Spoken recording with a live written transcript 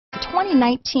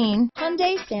2019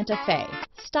 Hyundai Santa Fe.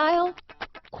 Style,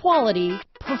 quality,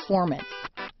 performance,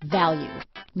 value.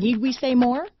 Need we say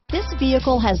more? This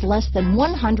vehicle has less than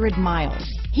 100 miles.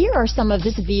 Here are some of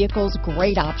this vehicle's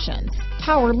great options: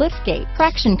 power liftgate,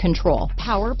 traction control,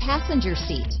 power passenger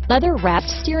seat, leather-wrapped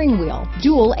steering wheel,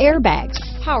 dual airbags,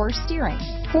 power steering,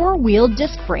 four-wheel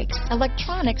disc brakes,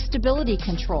 electronic stability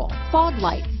control, fog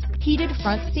lights, heated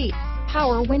front seats,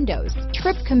 power windows,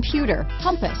 trip computer,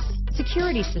 compass,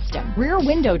 security system, rear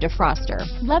window defroster,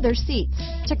 leather seats,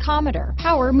 tachometer,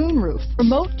 power moonroof,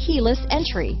 remote keyless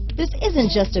entry. This isn't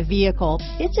just a vehicle,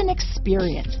 it's an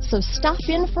experience. So stop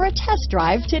in for a test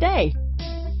drive today.